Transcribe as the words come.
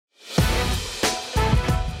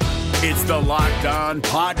It's the Locked On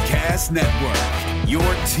Podcast Network, your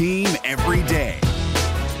team every day.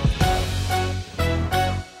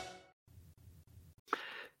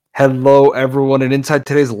 Hello, everyone, and inside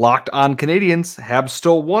today's Locked On Canadiens, Habs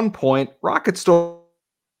stole 1 point, Rockets stole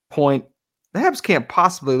a point. The Habs can't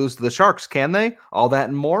possibly lose to the Sharks, can they? All that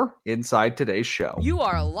and more inside today's show. You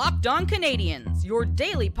are Locked On Canadiens, your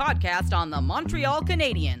daily podcast on the Montreal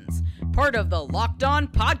Canadiens. Part of the Locked On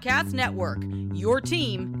Podcast Network, your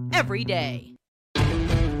team every day.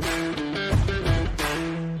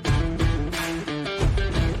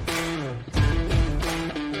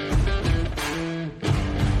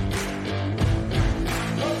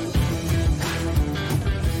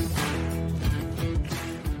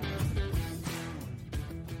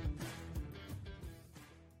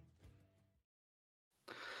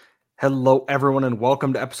 Hello, everyone, and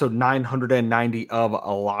welcome to episode 990 of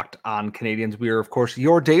Locked On Canadiens. We are, of course,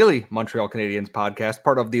 your daily Montreal Canadiens podcast,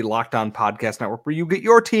 part of the Locked On Podcast Network, where you get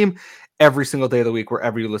your team every single day of the week,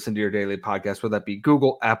 wherever you listen to your daily podcast, whether that be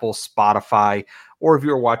Google, Apple, Spotify, or if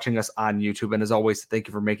you're watching us on YouTube. And as always, thank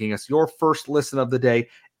you for making us your first listen of the day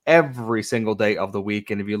every single day of the week.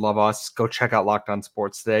 And if you love us, go check out Locked On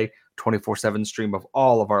Sports Today, 24/7 stream of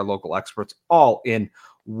all of our local experts, all in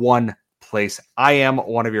one place. I am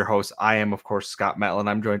one of your hosts. I am, of course, Scott Metlin.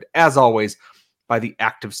 I'm joined, as always, by the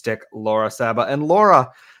active stick, Laura Saba. And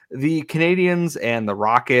Laura, the Canadiens and the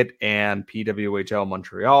Rocket and PWHL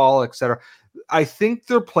Montreal, etc., I think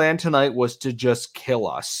their plan tonight was to just kill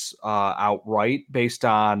us outright based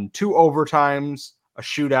on 2 overtimes, a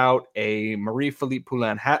shootout, a Marie-Philippe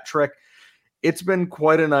Poulin hat trick. It's been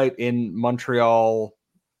quite a night in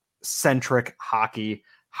Montreal-centric hockey.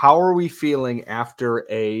 How are we feeling after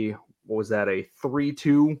a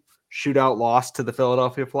 3-2 shootout loss to the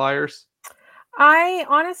Philadelphia Flyers? I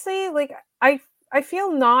honestly, I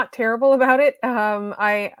feel not terrible about it.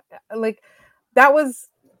 That was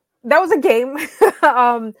a game.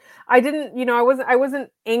 I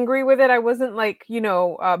wasn't angry with it. I wasn't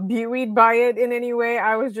buoyed by it in any way.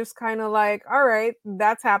 I was just kind of like, all right,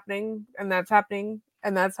 that's happening and that's happening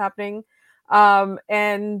and that's happening.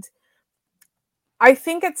 And I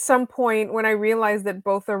think at some point when I realized that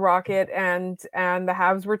both the Rocket and the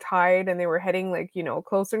Habs were tied and they were heading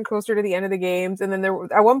closer and closer to the end of the games, and then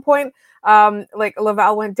at one point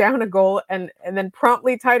Laval went down a goal and then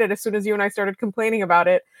promptly tied it as soon as you and I started complaining about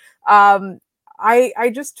it.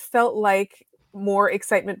 I just felt like more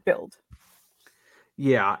excitement build.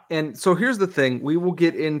 Yeah, and so here's the thing. We will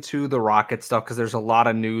get into the Rocket stuff because there's a lot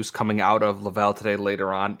of news coming out of Laval today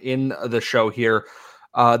later on in the show here.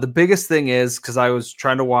 The biggest thing is, because I was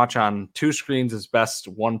trying to watch on 2 screens as best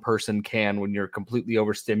one person can when you're completely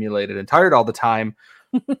overstimulated and tired all the time.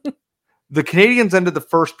 The Canadiens ended the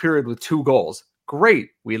first period with 2 goals. Great.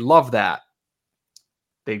 We love that.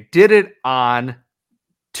 They did it on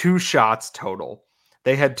 2 shots total.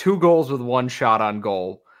 They had 2 goals with 1 shot on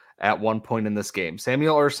goal at one point in this game.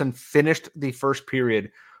 Samuel Ersson finished the first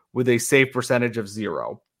period with a save percentage of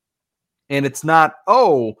 0. And it's not,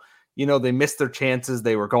 they missed their chances.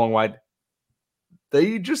 They were going wide.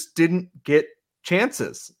 They just didn't get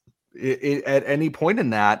chances at any point in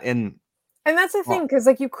that. And that's the thing, because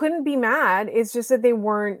you couldn't be mad. It's just that they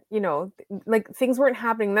weren't, things weren't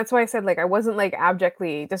happening. That's why I said I wasn't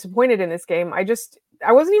abjectly disappointed in this game. I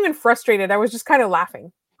wasn't even frustrated. I was just kind of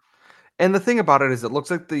laughing. And the thing about it is, it looks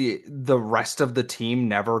like the rest of the team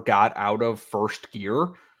never got out of first gear.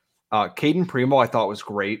 Cayden Primeau, I thought, was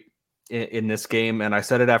great in this game, and I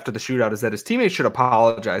said it after the shootout, is that his teammates should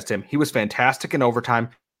apologize to him. He was fantastic in overtime.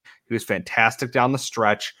 He was fantastic down the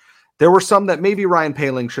stretch. There were some that maybe Ryan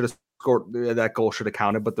Poehling should have scored, that goal should have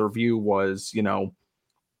counted, but the review was,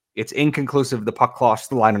 it's inconclusive, the puck crossed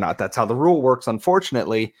the line or not. That's how the rule works,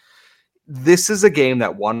 unfortunately. This is a game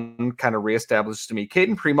that one kind of reestablishes to me.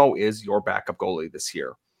 Cayden Primeau is your backup goalie this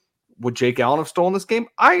year. Would Jake Allen have stolen this game?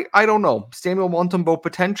 I don't know. Samuel Montembeault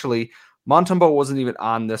potentially. Montembeault wasn't even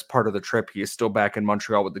on this part of the trip. He is still back in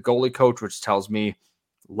Montreal with the goalie coach, which tells me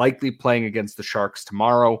likely playing against the Sharks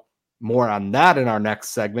tomorrow. More on that in our next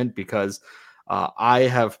segment, because I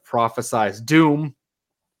have prophesized doom,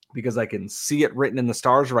 because I can see it written in the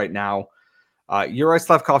stars right now. Juraj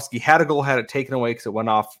Slafkovsky had a goal, had it taken away because it went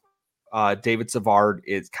off David Savard.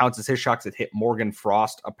 It counts as his shots. It hit Morgan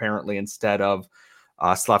Frost, apparently, instead of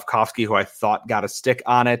Slafkovsky, who I thought got a stick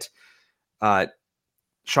on it.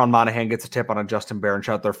 Sean Monahan gets a tip on a Justin Barron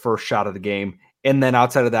shot, their first shot of the game. And then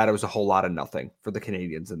outside of that, it was a whole lot of nothing for the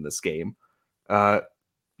Canadiens in this game.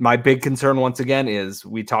 My big concern, once again, is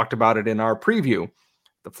we talked about it in our preview.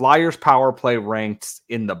 The Flyers power play ranked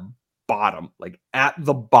in the bottom, at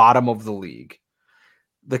the bottom of the league.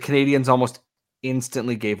 The Canadiens almost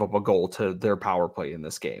instantly gave up a goal to their power play in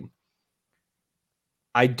this game.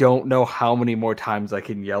 I don't know how many more times I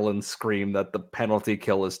can yell and scream that the penalty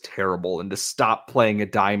kill is terrible and to stop playing a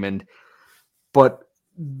diamond. But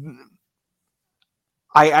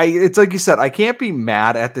it's like you said, I can't be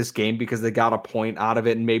mad at this game because they got a point out of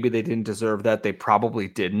it and maybe they didn't deserve that. They probably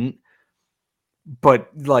didn't. But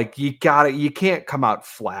like you can't come out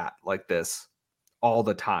flat like this all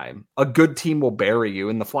the time. A good team will bury you,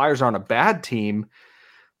 and the Flyers aren't a bad team.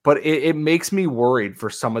 But it makes me worried for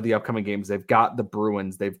some of the upcoming games. They've got the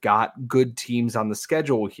Bruins. They've got good teams on the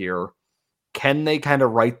schedule here. Can they kind of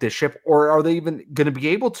right this ship? Or are they even going to be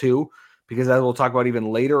able to? Because as we'll talk about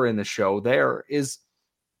even later in the show, they're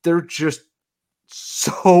just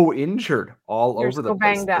so injured all They're over the so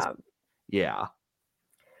place. banged up. Yeah.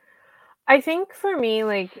 I think for me,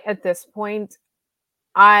 like at this point,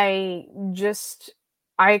 I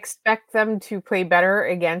expect them to play better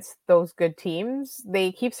against those good teams.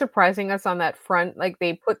 They keep surprising us on that front. Like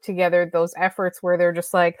they put together those efforts where they're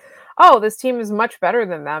just like, oh, this team is much better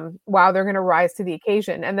than them. Wow, they're going to rise to the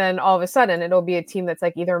occasion. And then all of a sudden it'll be a team that's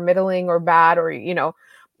like either middling or bad or,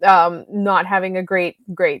 not having a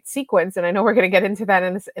great sequence. And I know we're going to get into that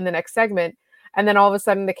in the next segment. And then all of a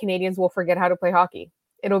sudden the Canadians will forget how to play hockey.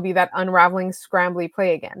 It'll be that unraveling, scrambly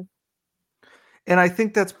play again. And I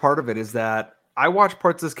think that's part of it is that I watch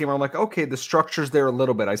parts of this game where I'm like, okay, the structure's there a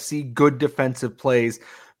little bit. I see good defensive plays.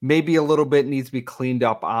 Maybe a little bit needs to be cleaned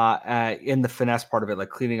up in the finesse part of it, like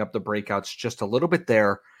cleaning up the breakouts just a little bit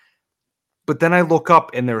there. But then I look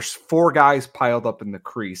up and there's 4 guys piled up in the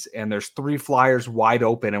crease and there's 3 Flyers wide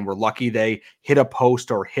open and we're lucky they hit a post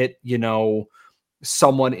or hit,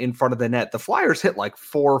 someone in front of the net. The Flyers hit like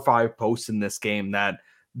 4 or 5 posts in this game that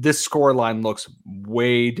this scoreline looks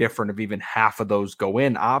way different if even half of those go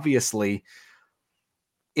in. Obviously,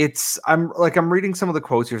 I'm reading some of the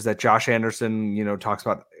quotes here that Josh Anderson,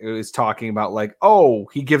 is talking about like, oh,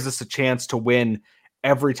 he gives us a chance to win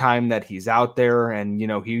every time that he's out there. And,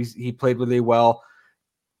 he played really well.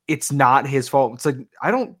 It's not his fault. It's like,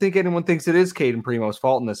 I don't think anyone thinks it is Cayden Primeau's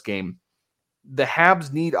fault in this game. The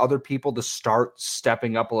Habs need other people to start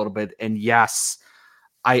stepping up a little bit. And yes,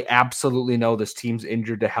 I absolutely know this team's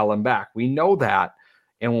injured to hell and back. We know that.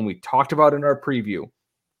 And when we talked about in our preview,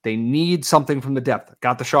 they need something from the depth.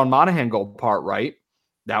 Got the Sean Monahan goal part right.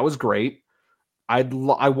 That was great. I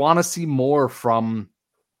want to see more from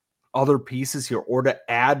other pieces here or to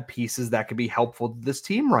add pieces that could be helpful to this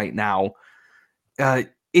team right now.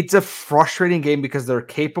 It's a frustrating game because they're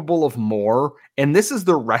capable of more, and this is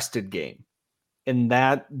the rested game. And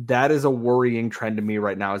that is a worrying trend to me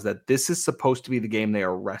right now, is that this is supposed to be the game they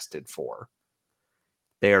are rested for.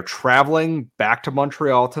 They are traveling back to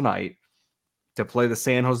Montreal tonight to play the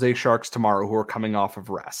San Jose Sharks tomorrow, who are coming off of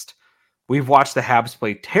rest. We've watched the Habs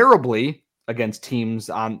play terribly against teams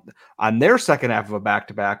on their second half of a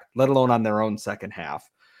back-to-back, let alone on their own second half.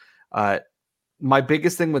 My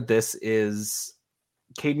biggest thing with this is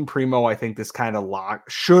Cayden Primeau. I think this kind of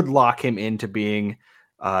should lock him into being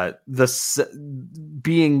the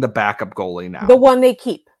backup goalie now. The one they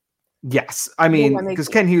keep. Yes. I mean, because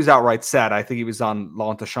Ken Hughes outright said, I think he was on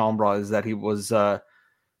L'Antichambre, is that he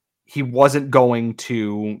wasn't going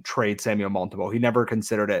to trade Samuel Montembeault. He never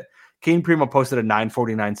considered it. Cayden Primeau posted a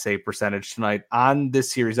 .949 save percentage tonight on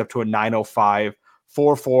this series, up to a .905,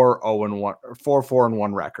 4-4-0-1,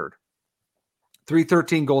 4-4-1 record.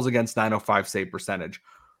 313 goals against, .905 save percentage.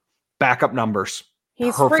 Backup numbers.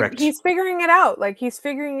 Perfect. He's figuring it out. Like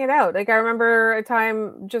I remember a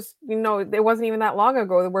time just, it wasn't even that long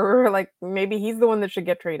ago where we were like, maybe he's the one that should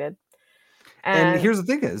get traded. And here's the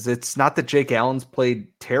thing is, it's not that Jake Allen's played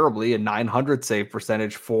terribly, a .900 save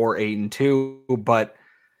percentage, 4-8-2, but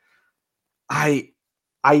I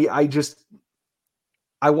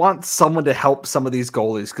want someone to help some of these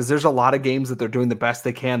goalies, because there's a lot of games that they're doing the best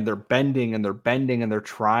they can. They're bending and they're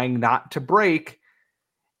trying not to break.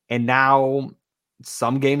 And now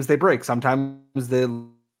some games they break. Sometimes the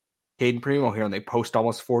Cayden Primeau here and they post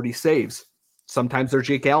almost 40 saves. Sometimes they're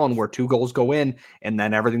Jake Allen where 2 goals go in and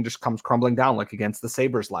then everything just comes crumbling down, like against the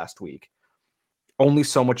Sabres last week. Only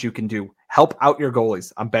so much you can do. Help out your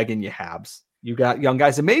goalies. I'm begging you, Habs. You got young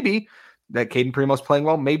guys, and maybe that Cayden Primeau's playing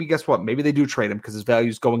well. Maybe, guess what? Maybe they do trade him because his value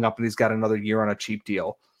is going up and he's got another year on a cheap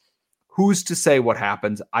deal. Who's to say what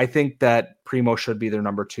happens? I think that Primeau should be their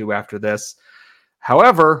number 2 after this.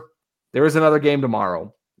 However, there is another game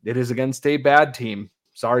tomorrow. It is against a bad team.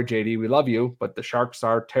 Sorry, JD, we love you, but the Sharks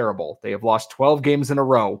are terrible. They have lost 12 games in a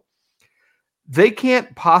row. They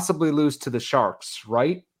can't possibly lose to the Sharks,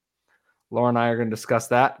 right? Laura and I are going to discuss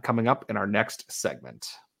that coming up in our next segment.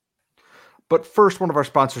 But first, one of our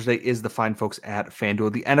sponsors today is the fine folks at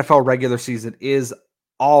FanDuel. The NFL regular season is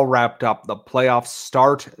all wrapped up. The playoffs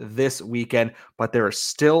start this weekend, but there is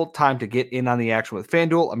still time to get in on the action with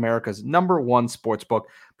FanDuel, America's #1 sportsbook,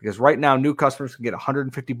 because right now new customers can get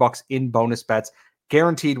 $150 in bonus bets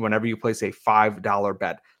guaranteed whenever you place a $5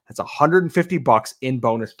 bet. That's $150 in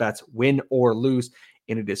bonus bets, win or lose,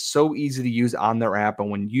 and it is so easy to use on their app.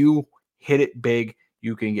 And when you hit it big,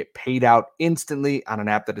 you can get paid out instantly on an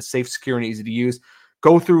app that is safe, secure, and easy to use.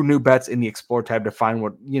 Go through new bets in the Explore tab to find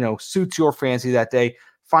what suits your fancy that day.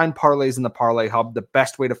 Find parlays in the Parlay Hub, the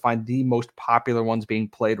best way to find the most popular ones being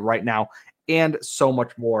played right now, and so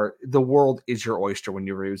much more. The world is your oyster when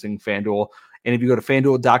you're using FanDuel. And if you go to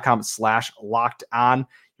FanDuel.com/locked-on,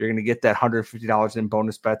 you're going to get that $150 in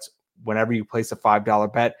bonus bets whenever you place a $5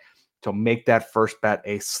 bet. So make that first bet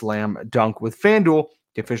a slam dunk with FanDuel,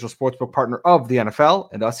 the official sportsbook partner of the NFL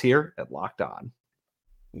and us here at Locked On.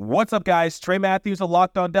 What's up, guys? Trey Matthews of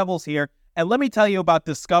Locked On Devils here, and let me tell you about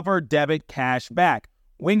Discover Debit Cash Back.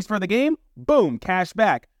 Wings for the game? Boom, cash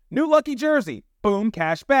back. New lucky jersey? Boom,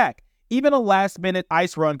 cash back. Even a last-minute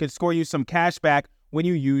ice run could score you some cash back when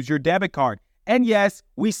you use your debit card. And yes,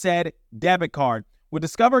 we said debit card. With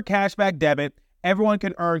Discover Cashback Debit, everyone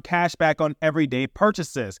can earn cash back on everyday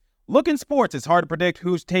purchases. Look, in sports, it's hard to predict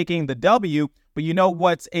who's taking the W, but you know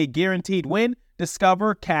what's a guaranteed win?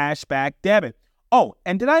 Discover Cashback Debit. Oh,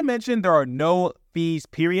 and did I mention there are no fees,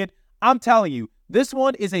 period? I'm telling you, this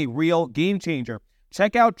one is a real game changer.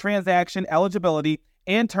 Check out transaction eligibility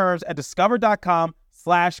and terms at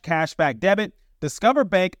discover.com/cashbackdebit. Discover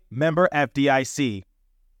Bank, member FDIC.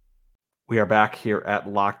 We are back here at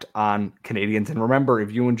Locked On Canadians. And remember,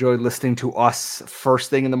 if you enjoy listening to us first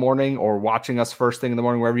thing in the morning or watching us first thing in the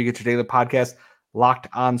morning, wherever you get your daily podcast, Locked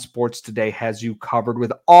On Sports Today has you covered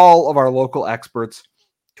with all of our local experts,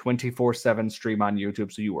 24/7 stream on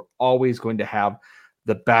YouTube. So you are always going to have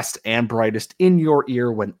the best and brightest in your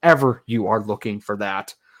ear whenever you are looking for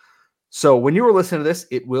that. So when you are listening to this,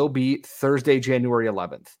 it will be Thursday, January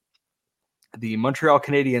 11th. The Montreal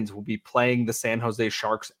Canadiens will be playing the San Jose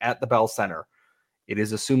Sharks at the Bell Center. It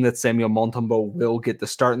is assumed that Samuel Montembeault will get the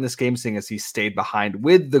start in this game, seeing as he stayed behind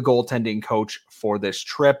with the goaltending coach for this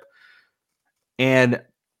trip. And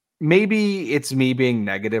maybe it's me being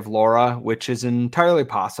negative, Laura, which is entirely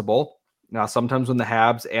possible. Now, sometimes when the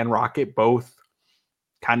Habs and Rocket both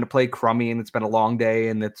kind of play crummy and it's been a long day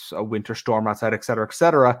and it's a winter storm outside, et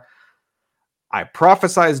cetera, I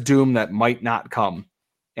prophesize doom that might not come.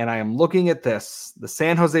 And I am looking at this. The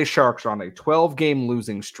San Jose Sharks are on a 12-game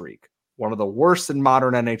losing streak, one of the worst in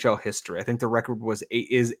modern NHL history. I think the record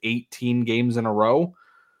is 18 games in a row.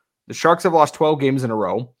 The Sharks have lost 12 games in a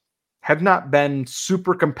row, have not been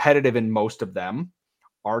super competitive in most of them,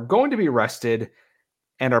 are going to be rested,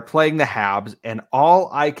 and are playing the Habs. And all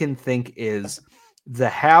I can think is the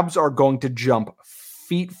Habs are going to jump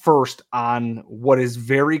feet first on what is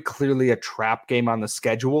very clearly a trap game on the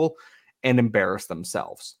schedule and embarrass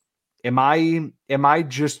themselves. Am I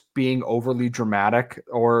just being overly dramatic,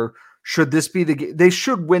 or should this be the game? They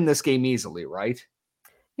should win this game easily, right?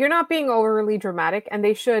 You're not being overly dramatic, and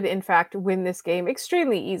they should, in fact, win this game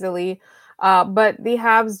extremely easily. But the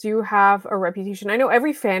Habs do have a reputation. I know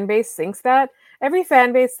every fan base thinks that. Every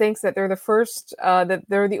fan base thinks that they're the first, that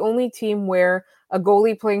they're the only team where a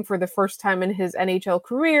goalie playing for the first time in his NHL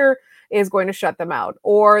career is going to shut them out.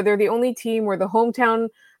 Or they're the only team where the hometown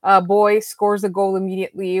boy scores a goal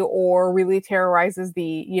immediately or really terrorizes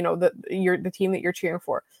the team that you're cheering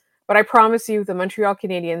for. But I promise you, the Montreal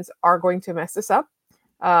Canadiens are going to mess this up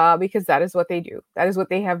because that is what they do. That is what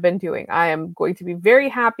they have been doing. I am going to be very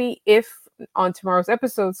happy if on tomorrow's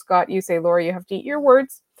episode, Scott, you say, Laura, you have to eat your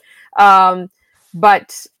words.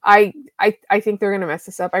 But I think they're going to mess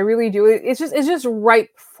this up. I really do. It's just ripe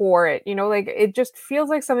for it. It just feels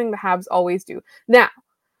like something the Habs always do. Now,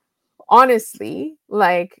 honestly,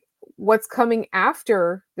 what's coming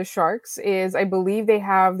after the Sharks is, I believe they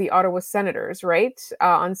have the Ottawa Senators, right?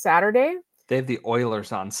 On Saturday. They have the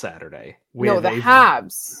Oilers on Saturday. No, the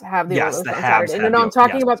Habs have the Oilers on Saturday. No, I'm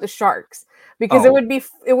talking about the Sharks. Because it would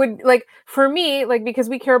for me, because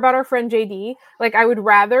we care about our friend JD, I would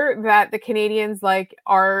rather that the Canadians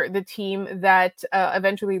are the team that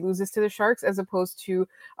eventually loses to the Sharks, as opposed to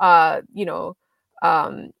I don't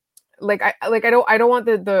want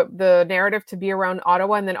the narrative to be around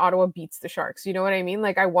Ottawa and then Ottawa beats the Sharks. You know what I mean?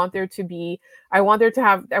 I want them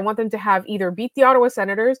to have either beat the Ottawa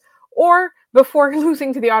Senators, or before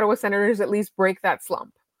losing to the Ottawa Senators, at least break that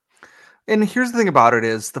slump. And here's the thing about it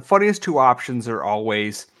is the funniest two options are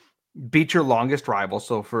always beat your longest rival.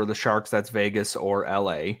 So for the Sharks, that's Vegas or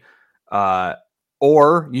LA.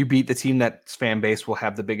 Or you beat the team that's fan base will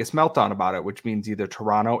have the biggest meltdown about it, which means either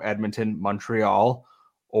Toronto, Edmonton, Montreal,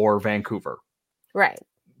 or Vancouver. Right.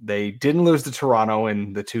 They didn't lose to Toronto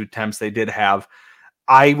in the 2 attempts they did have.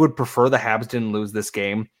 I would prefer the Habs didn't lose this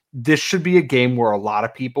game. This should be a game where a lot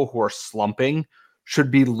of people who are slumping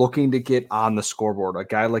should be looking to get on the scoreboard. A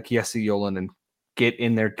guy like Jesse Yolin get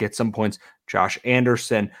in there, get some points. Josh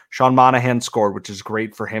Anderson, Sean Monahan scored, which is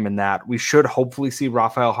great for him in that. We should hopefully see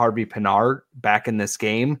Raphael Harvey-Pinard back in this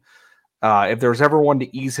game. If there's ever one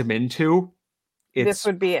to ease him into, This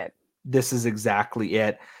would be it. This is exactly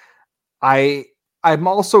it. I'm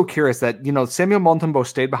also curious that, Samuel Montembeault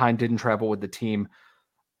stayed behind, didn't travel with the team.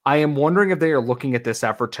 I am wondering if they are looking at this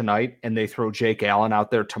effort tonight and they throw Jake Allen out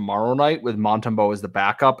there tomorrow night with Montembeault as the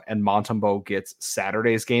backup, and Montembeault gets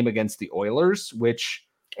Saturday's game against the Oilers, which...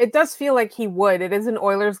 It does feel like he would. It is an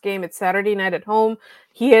Oilers game. It's Saturday night at home.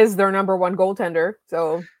 He is their number one goaltender.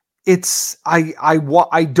 So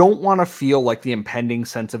I don't want to feel like the impending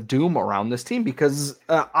sense of doom around this team because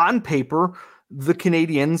on paper, the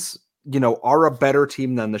Canadiens, are a better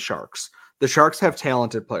team than the Sharks. The Sharks have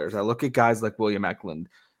talented players. I look at guys like William Eklund,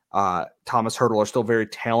 Thomas Hertl are still very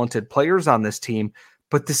talented players on this team,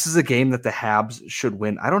 but this is a game that the Habs should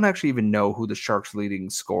win. I don't actually even know who the Sharks' leading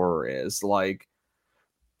scorer is. Like,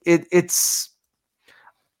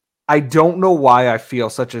 I don't know why I feel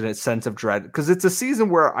such a sense of dread, because it's a season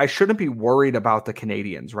where I shouldn't be worried about the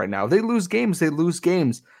Canadiens right now. They lose games.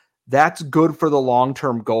 That's good for the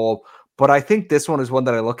long-term goal. But I think this one is one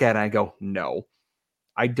that I look at and I go, no,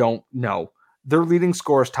 I don't know. Their leading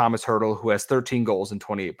scorer is Thomas Hertl, who has 13 goals and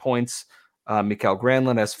 28 points. Mikael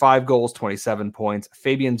Granlund has 5 goals, 27 points.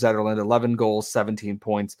 Fabian Zetterlund, 11 goals, 17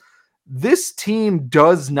 points. This team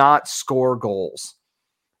does not score goals.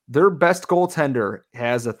 Their best goaltender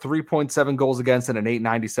has a 3.7 goals against and an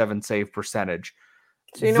 897 save percentage.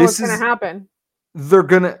 So you know what's going to happen? They're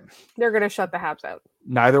going to shut the Habs out.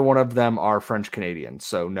 Neither one of them are French Canadians,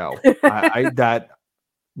 so no.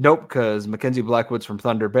 Nope, because Mackenzie Blackwood's from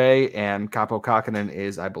Thunder Bay and Capo Kakkonen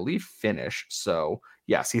is, I believe, Finnish. So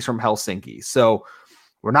yes, he's from Helsinki. So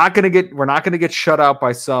we're not going to get shut out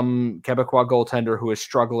by some Quebecois goaltender who is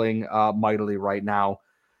struggling mightily right now.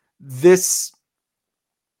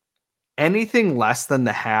 Anything less than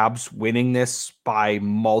the Habs winning this by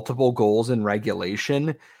multiple goals in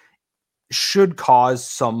regulation should cause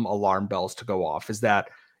some alarm bells to go off. Is that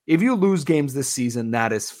if you lose games this season,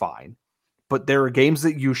 that is fine. But there are games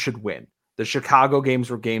that you should win. The Chicago games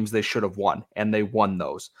were games they should have won, and they won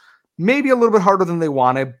those. Maybe a little bit harder than they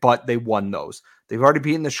wanted, but they won those. They've already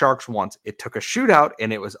beaten the Sharks once. It took a shootout,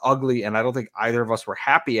 and it was ugly, and I don't think either of us were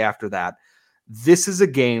happy after that. This is a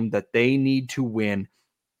game that they need to win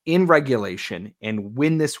in regulation and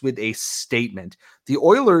win this with a statement. The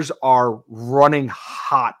Oilers are running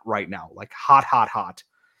hot right now, like hot.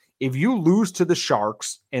 If you lose to the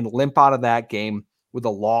Sharks and limp out of that game with a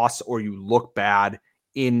loss, or you look bad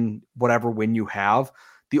in whatever win you have,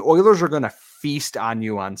 the Oilers are going to feast on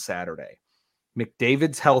you on Saturday.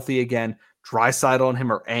 McDavid's healthy again. Draisaitl and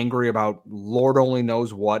him are angry about Lord only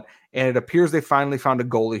knows what, and it appears they finally found a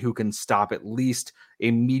goalie who can stop at least a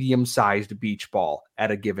medium-sized beach ball at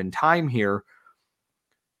a given time here.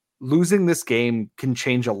 Losing this game can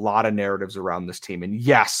change a lot of narratives around this team, and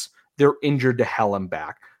yes, they're injured to hell and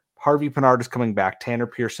back. Harvey-Pinard is coming back. Tanner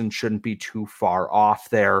Pearson shouldn't be too far off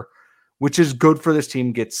there, which is good for this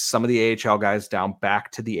team. Gets some of the AHL guys down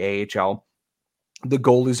back to the AHL. The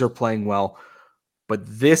goalies are playing well. But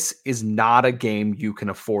this is not a game you can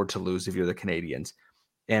afford to lose if you're the Canadiens.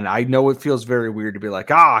 And I know it feels very weird to be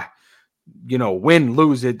like, win,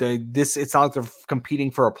 lose it. It's not like they're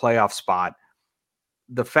competing for a playoff spot.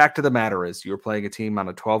 The fact of the matter is you're playing a team on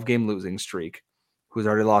a 12-game losing streak who's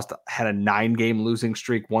already had a 9-game losing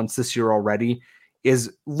streak once this year already,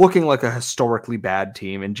 is looking like a historically bad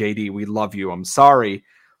team. And JD, we love you. I'm sorry.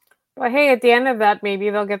 But hey, at the end of that, maybe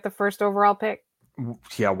they'll get the first overall pick.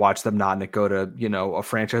 Yeah, watch them not go to, a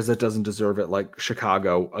franchise that doesn't deserve it, like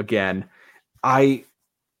Chicago again.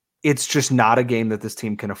 It's just not a game that this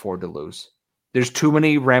team can afford to lose. There's too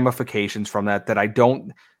many ramifications from that I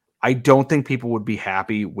don't think people would be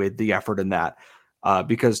happy with the effort in that.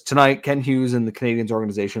 Because tonight, Ken Hughes and the Canadiens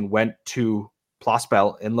organization went to Place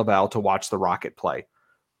Bell in Laval to watch the Rocket play.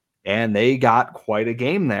 And they got quite a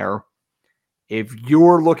game there. If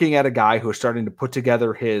you're looking at a guy who is starting to put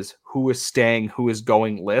together his who is staying, who is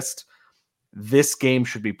going list, this game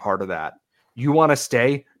should be part of that. You want to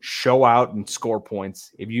stay, show out, and score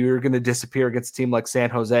points. If you're going to disappear against a team like San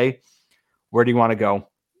Jose, where do you want to go?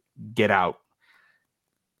 Get out.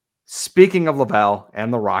 Speaking of Laval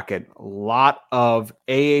and the Rocket, a lot of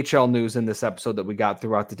AHL news in this episode that we got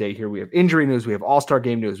throughout the day here. We have injury news, we have all-star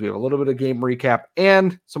game news, we have a little bit of game recap,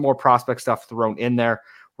 and some more prospect stuff thrown in there.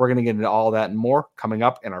 We're going to get into all that and more coming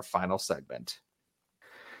up in our final segment.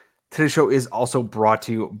 Today's show is also brought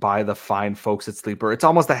to you by the fine folks at Sleeper. It's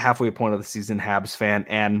almost the halfway point of the season, Habs fan,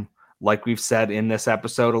 and like we've said in this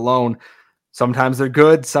episode alone, sometimes they're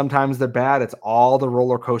good, sometimes they're bad. It's all the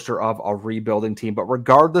roller coaster of a rebuilding team. But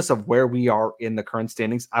regardless of where we are in the current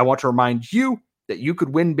standings, I want to remind you that you could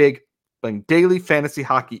win big playing daily fantasy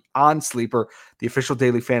hockey on Sleeper, the official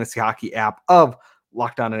daily fantasy hockey app of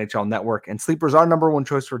Locked On NHL Network. And Sleeper is our number one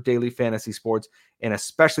choice for daily fantasy sports, and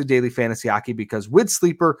especially daily fantasy hockey, because with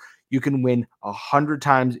Sleeper, you can win 100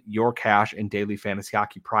 times your cash in daily fantasy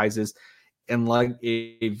hockey prizes. And like,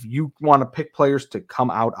 if you want to pick players to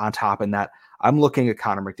come out on top in that, I'm looking at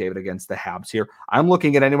Connor McDavid against the Habs here. I'm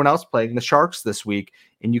looking at anyone else playing the Sharks this week,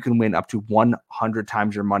 and you can win up to 100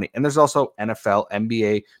 times your money. And there's also NFL,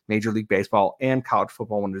 NBA, Major League Baseball, and college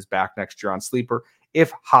football when it is back next year on Sleeper.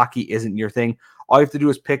 If hockey isn't your thing, all you have to do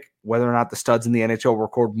is pick whether or not the studs in the NHL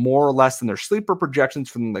record more or less than their Sleeper projections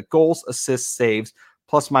from the goals, assists, saves,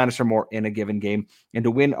 plus minus or more in a given game. And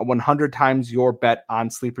to win 100 times your bet on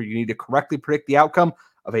Sleeper, you need to correctly predict the outcome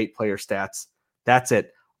of 8-player stats. That's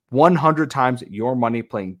it. 100 times your money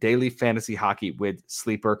playing daily fantasy hockey with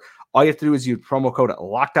Sleeper. All you have to do is use promo code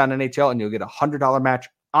LOCKEDONNHL and you'll get a $100 match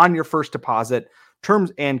on your first deposit.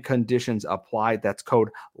 Terms and conditions apply. That's code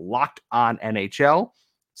LOCKEDONNHL.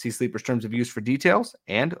 See Sleeper's terms of use for details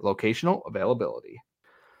and locational availability.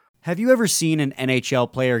 Have you ever seen an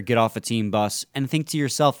NHL player get off a team bus and think to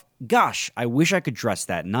yourself, gosh, I wish I could dress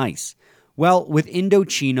that nice? Well, with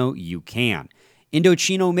Indochino, you can.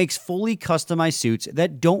 Indochino makes fully customized suits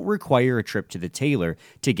that don't require a trip to the tailor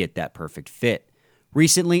to get that perfect fit.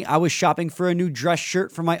 Recently, I was shopping for a new dress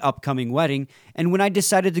shirt for my upcoming wedding, and when I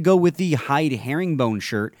decided to go with the Hyde herringbone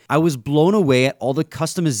shirt, I was blown away at all the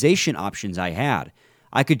customization options I had.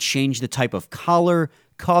 I could change the type of collar,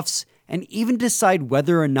 cuffs, and even decide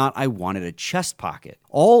whether or not I wanted a chest pocket,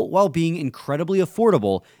 all while being incredibly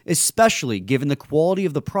affordable, especially given the quality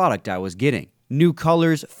of the product I was getting. New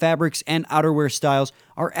colors, fabrics, and outerwear styles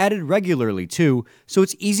are added regularly too, so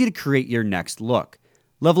it's easy to create your next look.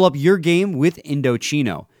 Level up your game with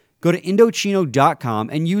Indochino. Go to Indochino.com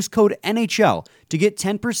and use code NHL to get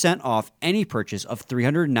 10% off any purchase of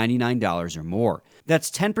 $399 or more.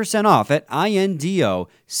 That's 10% off at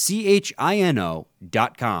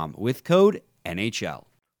INDOCHINO.com with code NHL.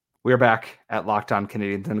 We are back at Locked On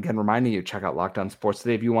Canadiens. And again, reminding you, check out Locked On Sports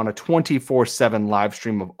Today if you want a 24/7 live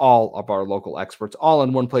stream of all of our local experts, all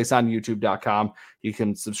in one place on YouTube.com. You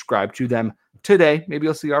can subscribe to them today. Maybe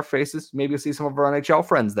you'll see our faces. Maybe you'll see some of our NHL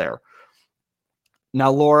friends there.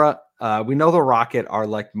 Now, Laura, we know the Rocket are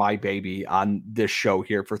like my baby on this show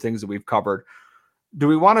here for things that we've covered. Do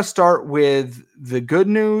we want to start with the good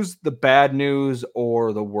news, the bad news,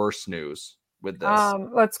 or the worst news with this?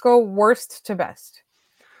 Let's go worst to best.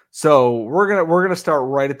 So we're gonna start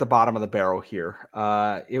right at the bottom of the barrel here.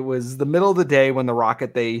 It was the middle of the day when the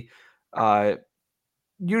Rocket, they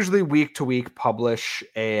usually week to week publish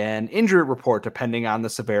an injury report depending on the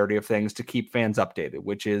severity of things to keep fans updated,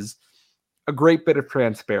 which is a great bit of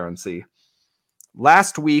transparency.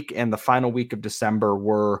 Last week and the final week of December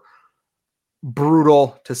were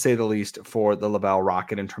brutal, to say the least, for the Laval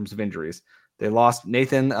Rocket in terms of injuries. They lost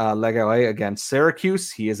Nathan Legare against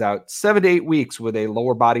Syracuse. He is out 7 to 8 weeks with a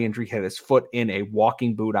lower body injury. He had his foot in a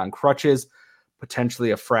walking boot on crutches,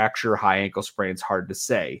 potentially a fracture, high ankle sprain. It's hard to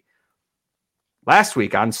say. Last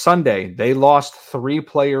week on Sunday, they lost 3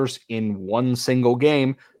 players in one single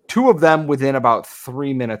game, 2 of them within about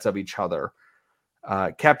 3 minutes of each other.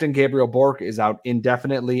 Captain Gabriel Bourque is out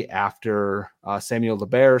indefinitely after Samuel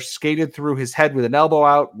Lebert skated through his head with an elbow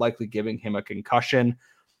out, likely giving him a concussion.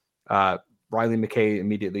 Riley McKay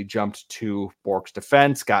immediately jumped to Bourque's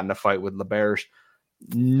defense, got in a fight with Lebert.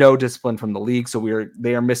 No discipline from the league, so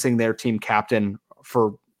they are missing their team captain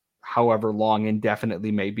for however long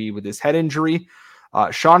indefinitely may be with his head injury.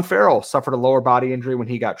 Sean Farrell suffered a lower body injury when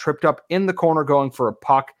he got tripped up in the corner going for a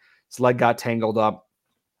puck. His leg got tangled up.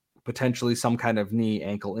 Potentially some kind of knee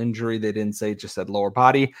ankle injury. They didn't say, just said lower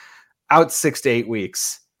body. Out 6 to 8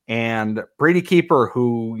 weeks. And Brady Keeper,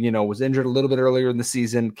 who, was injured a little bit earlier in the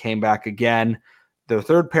season, came back again. Their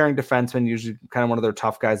third pairing defenseman, usually kind of one of their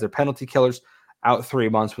tough guys, their penalty killers, out 3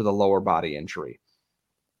 months with a lower body injury.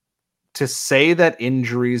 To say that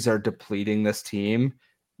injuries are depleting this team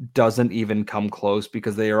doesn't even come close,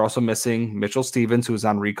 because they are also missing Mitchell Stevens, who is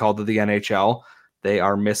on recall to the NHL. They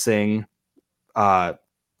are missing, why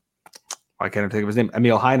I can't think of his name,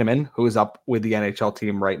 Emil Heineman, who is up with the NHL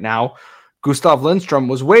team right now. Gustav Lindstrom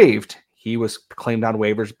was waived. He was claimed on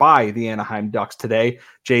waivers by the Anaheim Ducks today.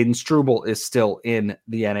 Jaden Struble is still in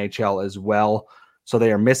the NHL as well. So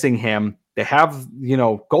they are missing him. They have,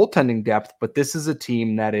 goaltending depth, but this is a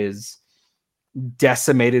team that is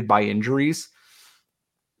decimated by injuries.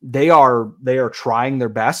 They are trying their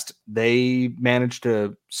best. They managed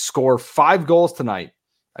to score 5 goals tonight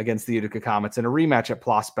against the Utica Comets in a rematch at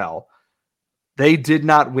Place Bell. They did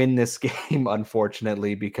not win this game,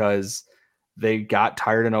 unfortunately, because they got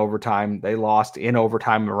tired in overtime. They lost in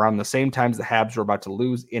overtime around the same times the Habs were about to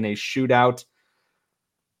lose in a shootout.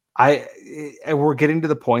 We're getting to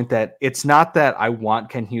the point that it's not that I want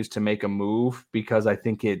Ken Hughes to make a move, because I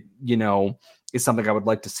think it, is something I would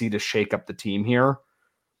like to see to shake up the team here.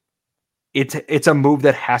 It's a move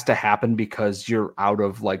that has to happen because you're out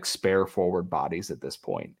of spare forward bodies at this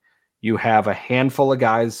point. You have a handful of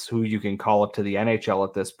guys who you can call up to the NHL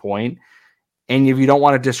at this point. And if you don't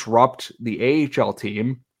want to disrupt the AHL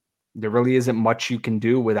team, there really isn't much you can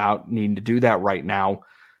do without needing to do that right now.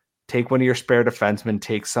 Take one of your spare defensemen,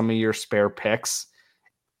 take some of your spare picks.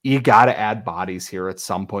 You got to add bodies here at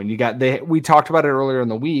some point. We talked about it earlier in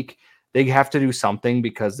the week. They have to do something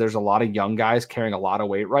because there's a lot of young guys carrying a lot of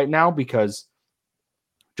weight right now, because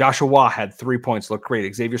Joshua Waugh had 3 points, looked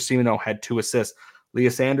great. Xavier Simoneau had 2 assists.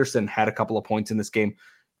 Elias Anderson had a couple of points in this game.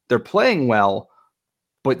 They're playing well,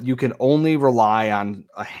 but you can only rely on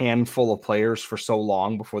a handful of players for so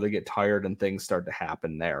long before they get tired and things start to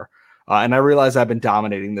happen there. And I realize I've been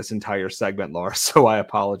dominating this entire segment, Laura, so I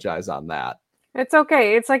apologize on that. It's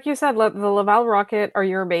okay. It's like you said, the Laval Rocket are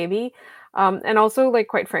your baby. And also,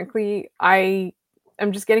 quite frankly, I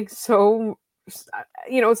am just getting so,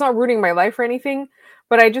 it's not ruining my life or anything,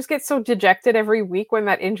 but I just get so dejected every week when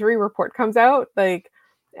that injury report comes out.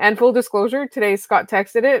 And full disclosure, today Scott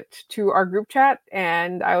texted it to our group chat,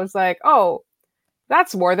 and I was like, oh,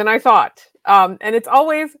 that's more than I thought. And it's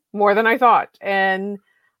always more than I thought. And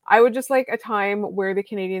I would just like a time where the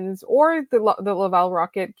Canadians or the Laval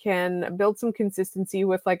Rocket can build some consistency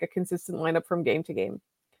with a consistent lineup from game to game.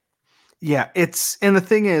 Yeah, and the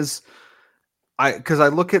thing is, because I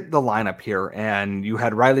look at the lineup here, and you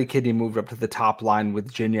had Riley Kidney moved up to the top line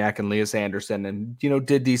with Gignac and Elias Anderson, and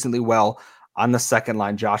did decently well on the second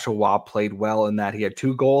line. Joshua Waugh played well in that. He had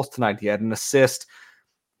 2 goals tonight. He had an assist.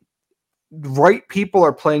 Right people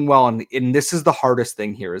are playing well, and this is the hardest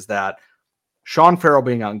thing here, is that Sean Farrell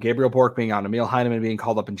being out, Gabriel Bourque being out, Emil Heineman being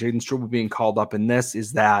called up, and Jaden Struble being called up in this,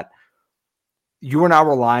 is that you are now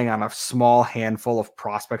relying on a small handful of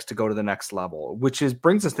prospects to go to the next level, which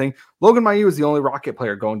brings this thing. Logan Mailloux is the only Rocket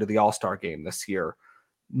player going to the All-Star game this year.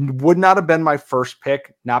 Would not have been my first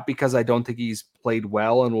pick, not because I don't think he's played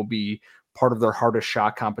well and will be part of their hardest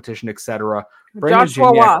shot competition, etc.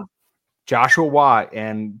 Joshua Waugh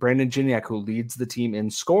and Brandon Gignac, who leads the team in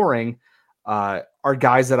scoring, are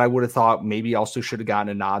guys that I would have thought maybe also should have gotten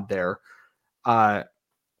a nod there.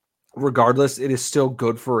 Regardless, it is still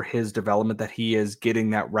good for his development that he is getting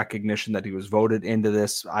that recognition, that he was voted into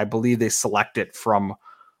this. I believe they select it from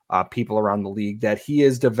people around the league, that he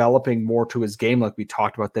is developing more to his game, like we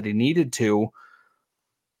talked about, that he needed to.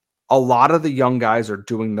 A lot of the young guys are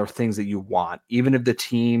doing the things that you want, even if the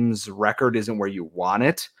team's record isn't where you want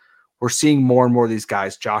it. We're seeing more and more of these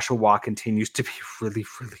guys. Joshua Waugh continues to be really,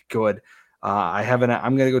 really good. I'm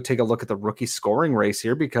going to go take a look at the rookie scoring race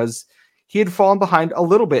here, because he had fallen behind a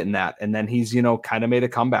little bit in that, and then he's, kind of made a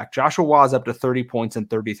comeback. Joshua Waugh is up to 30 points in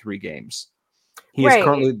 33 games. He is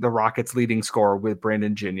currently the Rockets' leading scorer with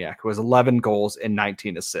Brandon Gignac, who has 11 goals and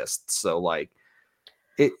 19 assists. So,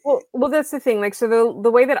 well, that's the thing. So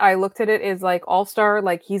the way that I looked at it is all-star,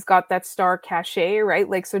 he's got that star cachet,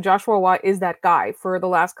 right? So Joshua Waugh is that guy for the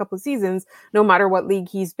last couple of seasons. No matter what league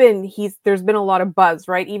he's been, there's been a lot of buzz,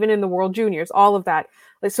 right? Even in the World Juniors, all of that.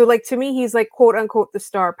 To me, he's quote unquote the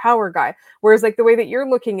star power guy. Whereas the way that you're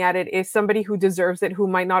looking at it is somebody who deserves it, who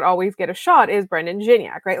might not always get a shot, is Brandon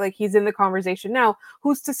Gignac, right? He's in the conversation now.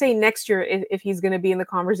 Who's to say next year if he's going to be in the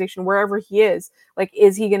conversation wherever he is?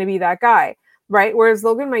 Is he going to be that guy? Right. Whereas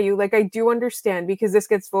Logan Mailloux, I do understand, because this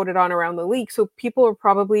gets voted on around the league. So people are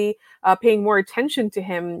probably paying more attention to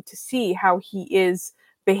him to see how he is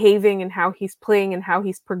behaving and how he's playing and how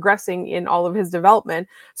he's progressing in all of his development.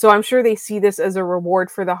 So I'm sure they see this as a reward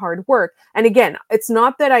for the hard work. And again, it's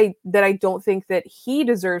not that I don't think that he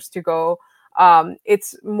deserves to go.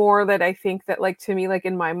 It's more that I think that to me,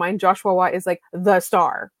 in my mind, Joshua Waugh is the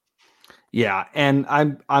star. Yeah, and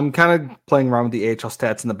I'm kind of playing around with the AHL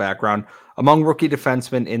stats in the background. Among rookie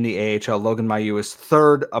defensemen in the AHL, Logan Mailloux is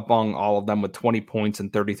third among all of them with 20 points in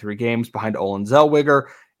 33 games, behind Olin Zellweger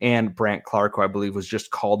and Brant Clark, who I believe was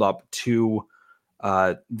just called up to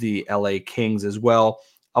the LA Kings as well.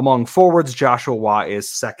 Among forwards, Joshua Waugh is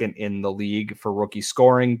second in the league for rookie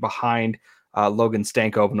scoring behind Logan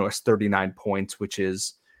Stankoven, who has 39 points, which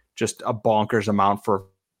is just a bonkers amount for a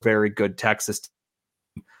very good Texas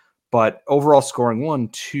team. But overall scoring 1,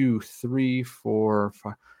 2, 3, 4,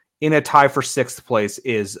 5. In a tie for sixth place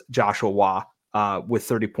is Joshua Waugh with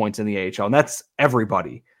 30 points in the AHL. And that's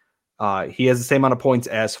everybody. He has the same amount of points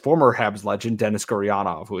as former Habs legend Denis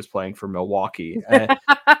Gurianov, who is playing for Milwaukee.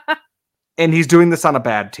 And he's doing this on a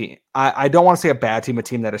bad team. I don't want to say a bad team, a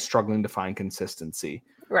team that is struggling to find consistency.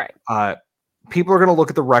 Right. People are going to look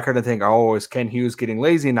at the record and think, oh, is Ken Hughes getting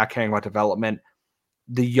lazy and not caring about development?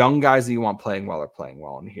 The young guys that you want playing well are playing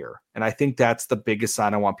well in here. And I think that's the biggest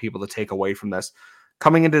sign I want people to take away from this.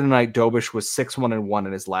 Coming into tonight, Dobish was 6-1-1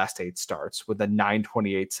 in his last 8 starts with a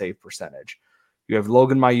 .928 save percentage. You have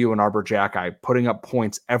Logan Mailloux and Arbor Jacki putting up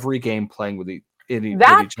points every game playing with each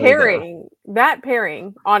That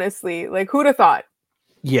pairing, honestly, like who'd have thought?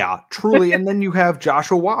 Yeah, truly. And then you have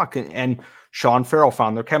Joshua Waugh and Sean Farrell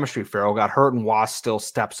found their chemistry. Farrell got hurt and Waugh still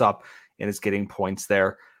steps up and is getting points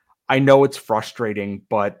there. I know it's frustrating,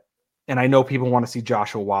 and I know people want to see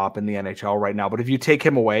Joshua Waugh up in the NHL right now, but if you take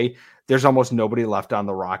him away, there's almost nobody left on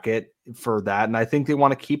the Rocket for that. And I think they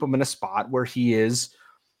want to keep him in a spot where he is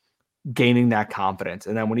gaining that confidence.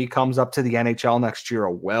 And then when he comes up to the NHL next year,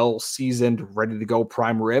 a well-seasoned, ready to go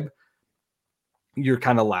prime rib, you're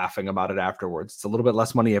kind of laughing about it afterwards. It's a little bit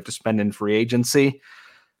less money you have to spend in free agency.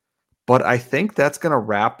 But I think that's going to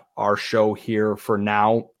wrap our show here for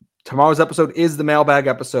now. Tomorrow's episode is the mailbag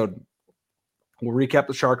episode. We'll recap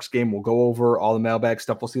the Sharks game. We'll go over all the mailbag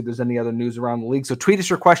stuff. We'll see if there's any other news around the league. So tweet us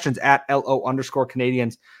your questions at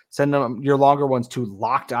 @LO_Canadians. Send them your longer ones to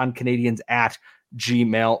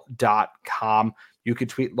lockedoncanadians@gmail.com. You can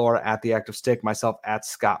tweet Laura at The Active Stick, myself at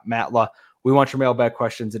Scott Matla. We want your mailbag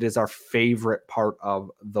questions. It is our favorite part of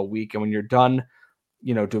the week. And when you're done,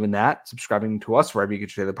 doing that, subscribing to us wherever you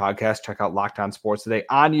get your daily podcast, check out Locked On Sports Today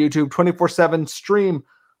on YouTube, 24/7 stream of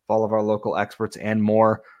all of our local experts and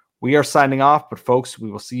more. We are signing off, but folks,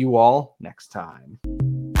 we will see you all next time.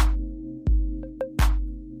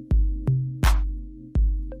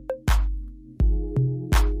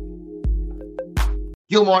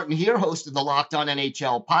 Gil Martin here, host of the Locked On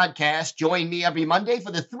NHL podcast. Join me every Monday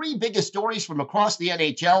for the 3 biggest stories from across the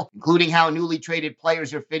NHL, including how newly traded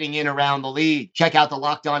players are fitting in around the league. Check out the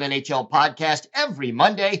Locked On NHL podcast every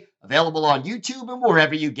Monday, available on YouTube and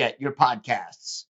wherever you get your podcasts.